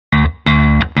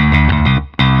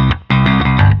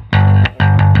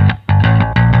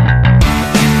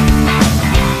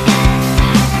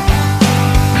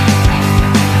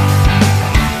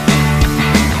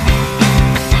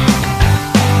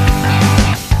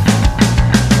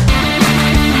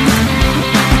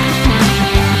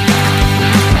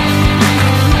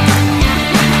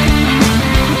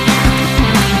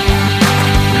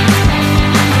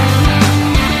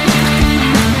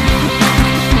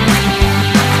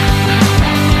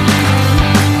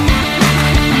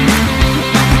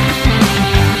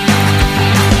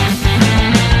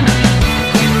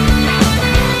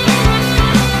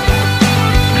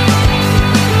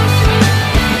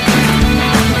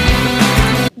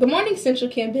Good morning,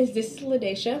 Central Campus. This is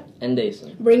Ladesha. And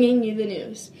Dason. Bringing you the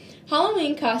news.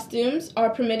 Halloween costumes are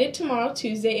permitted tomorrow,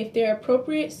 Tuesday, if they're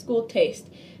appropriate school taste.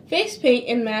 Face paint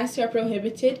and masks are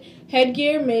prohibited.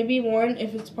 Headgear may be worn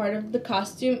if it's part of the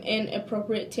costume and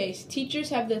appropriate taste. Teachers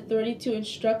have the authority to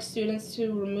instruct students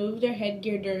to remove their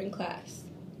headgear during class.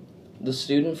 The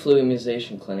Student Flu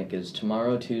Immunization Clinic is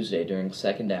tomorrow, Tuesday, during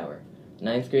second hour.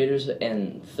 9th graders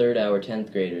and third hour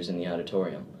 10th graders in the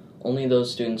auditorium. Only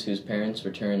those students whose parents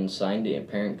returned signed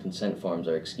parent consent forms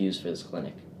are excused for this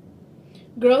clinic.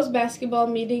 Girls basketball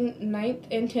meeting 9th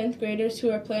and 10th graders who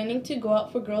are planning to go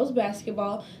out for girls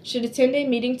basketball should attend a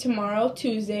meeting tomorrow,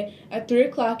 Tuesday, at 3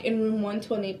 o'clock in room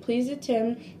 120. Please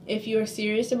attend if you are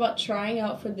serious about trying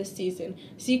out for this season.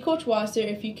 See Coach Wasser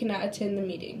if you cannot attend the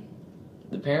meeting.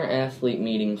 The parent-athlete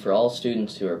meeting for all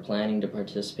students who are planning to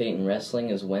participate in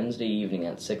wrestling is Wednesday evening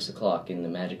at 6 o'clock in the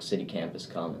Magic City Campus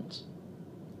Commons.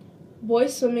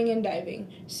 Boys swimming and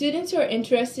diving. Students who are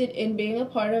interested in being a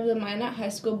part of the Minot High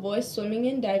School boys swimming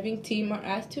and diving team are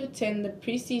asked to attend the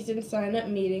preseason sign-up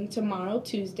meeting tomorrow,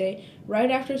 Tuesday,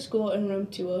 right after school in room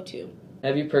 202.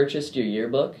 Have you purchased your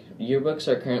yearbook? Yearbooks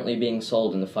are currently being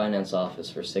sold in the finance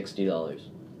office for $60.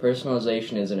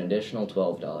 Personalization is an additional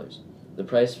 $12. The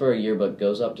price for a yearbook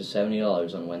goes up to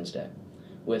 $70 on Wednesday,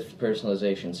 with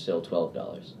personalization still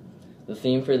 $12. The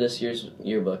theme for this year's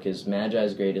yearbook is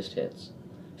Magi's Greatest Hits.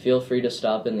 Feel free to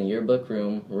stop in the yearbook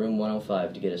room, room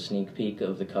 105, to get a sneak peek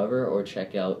of the cover or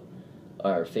check out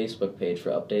our Facebook page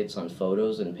for updates on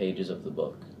photos and pages of the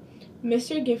book.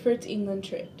 Mr. Gifford's England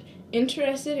trip.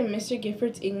 Interested in Mr.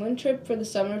 Gifford's England trip for the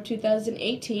summer of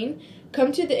 2018?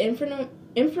 Come to the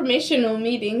informational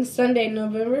meeting Sunday,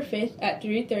 November 5th at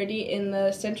 3:30 in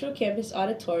the Central Campus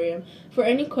Auditorium. For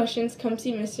any questions, come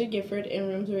see Mr. Gifford in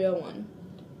room 301.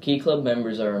 Key Club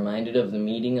members are reminded of the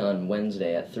meeting on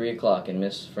Wednesday at 3 o'clock in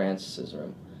Miss Francis's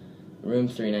room, room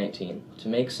 319. To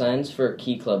make signs for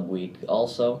Key Club Week,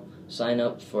 also sign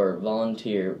up for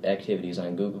volunteer activities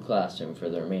on Google Classroom for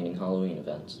the remaining Halloween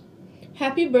events.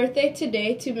 Happy birthday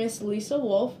today to Miss Lisa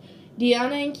Wolf,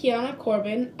 Deanna and Kiana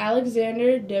Corbin,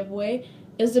 Alexander Debway,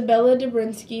 Isabella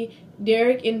Dobrinsky,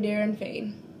 Derek and Darren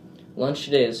Fain. Lunch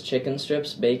today is chicken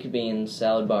strips, baked beans,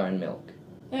 salad bar, and milk.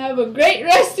 Have a great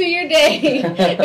rest of your day.